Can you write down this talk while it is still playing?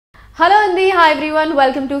Hello Andy, hi everyone,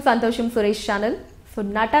 welcome to Santosham Suresh channel. So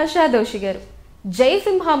Natasha Doshi garu Jai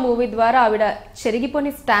Simha movie ద్వారా ఆవిడ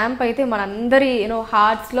చెరిగిపోని stamp అయితే మనందరి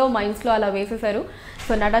hearts లో minds లో అలా వేసేసారు.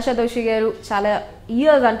 సో నటాషా దోషి గారు చాలా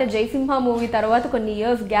ఇయర్స్ అంటే జై సింహ మూవీ తర్వాత కొన్ని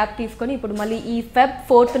ఇయర్స్ గ్యాప్ తీసుకొని ఇప్పుడు మళ్ళీ ఈ ఫెబ్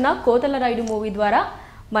 4th కోతల రాయుడు మూవీ ద్వారా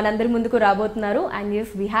మనందరి ముందుకు రాబోతున్నారు. And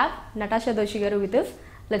yes, we have Natasha Doshi garu with us.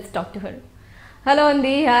 Let's talk to her. Hello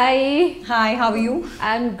Andy, hi. Hi, how are you?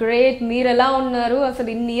 I'm great. మీరు ఎలా ఉన్నారు? అసలు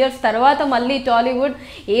ఇన్ని ఇయర్స్ తర్వాత మళ్ళీ టాలీవుడ్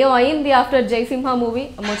ఏమైంది ఆఫ్టర్ జై సింహ మూవీ?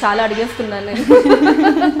 చాలా అడిగేస్తున్నాను నేను.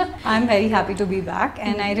 I'm very happy to be back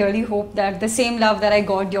and I really hope that the same love that I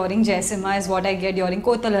got during Jai Simha is what I get during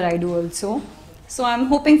Kotala Raidu also. So I'm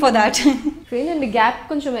hoping for that. ఏంటండి gap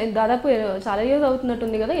కొంచెం దాదాపు చాలా years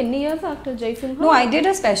అవుతున్నట్టుంది కదా. ఎన్ని years after జై సింహ? No, I did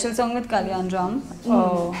a special song with Kalyan Ram.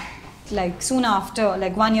 Like soon after,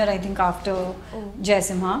 like 1 year I think after Jai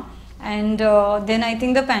Simha, and then I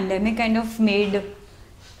think the pandemic kind of made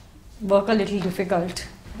work a little difficult,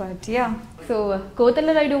 but yeah. So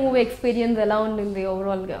Kotala Raidu movie experience ఎలా ఉండింది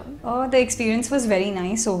overall గా? The experience was very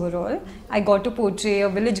nice overall. I got to portray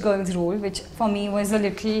a village girl's role, which for me was a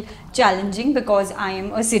little challenging because I am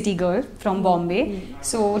a city girl from Bombay.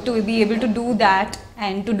 So to be able to do that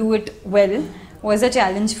and to do it well was a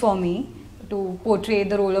challenge for me, to portray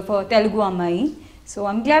the role of a Telugu Ammai. So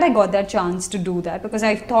I'm glad I got that chance to do that because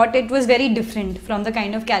I thought it was very different from the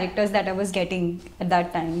kind of characters that I was getting at that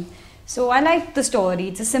time. So I liked the story.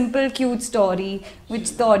 It's a simple, cute story which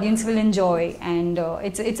the audience will enjoy, and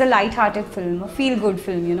it's a light-hearted film, a feel-good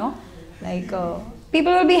film, you know. Like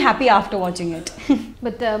people will be happy after watching it.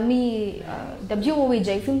 But me W movie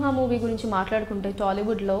జై సింహ movie గురించి మాట్లాడుకుంటే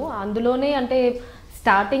టాలీవుడ్లో అందులోనే అంటే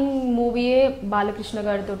starting మూవీయే Balakrishna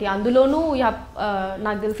గారితో, అందులోనూ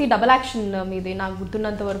నాకు తెలిసి డబల్ యాక్షన్ మీది నాకు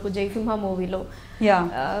గుర్తున్నంత వరకు జై సింహ మూవీలో.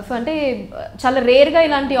 సో అంటే చాలా రేర్గా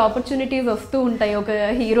ఇలాంటి ఆపర్చునిటీస్ వస్తూ ఉంటాయి ఒక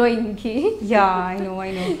హీరోయిన్కి.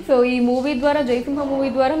 సో ఈ మూవీ ద్వారా జై సింహ మూవీ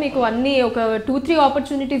ద్వారా మీకు అన్ని ఒక 2-3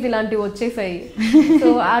 ఆపర్చునిటీస్ ఇలాంటివి వచ్చేసాయి. సో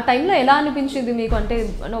ఆ టైంలో ఎలా అనిపించింది మీకు? అంటే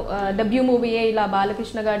డబ్ల్యూ మూవీయే ఇలా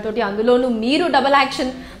బాలకృష్ణ గారితో, అందులోనూ మీరు డబల్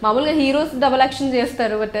యాక్షన్. మామూలుగా హీరోస్ డబల్ యాక్షన్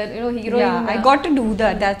చేస్తారు, but heroine. I got to do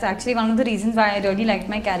that. That's actually one of the reasons why I really liked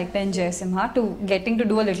my character in Jai Simha, to getting to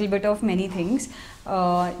do a little bit of many things.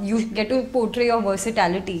 You get to portray your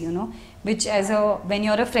versatility, you know, which when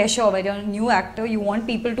you're a fresher, when you're a new actor, you want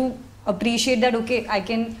people to appreciate that, okay, I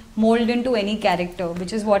can mold into any character,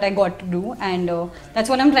 which is what I got to do, and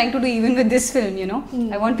that's what I'm trying to do even with this film, you know.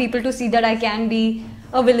 I want people to see that I can be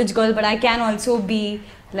a village girl, but I can also be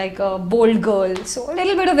like a bold girl, so a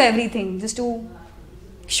little bit of everything, just to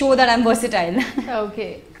show that I'm versatile.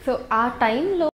 Okay, so our time lo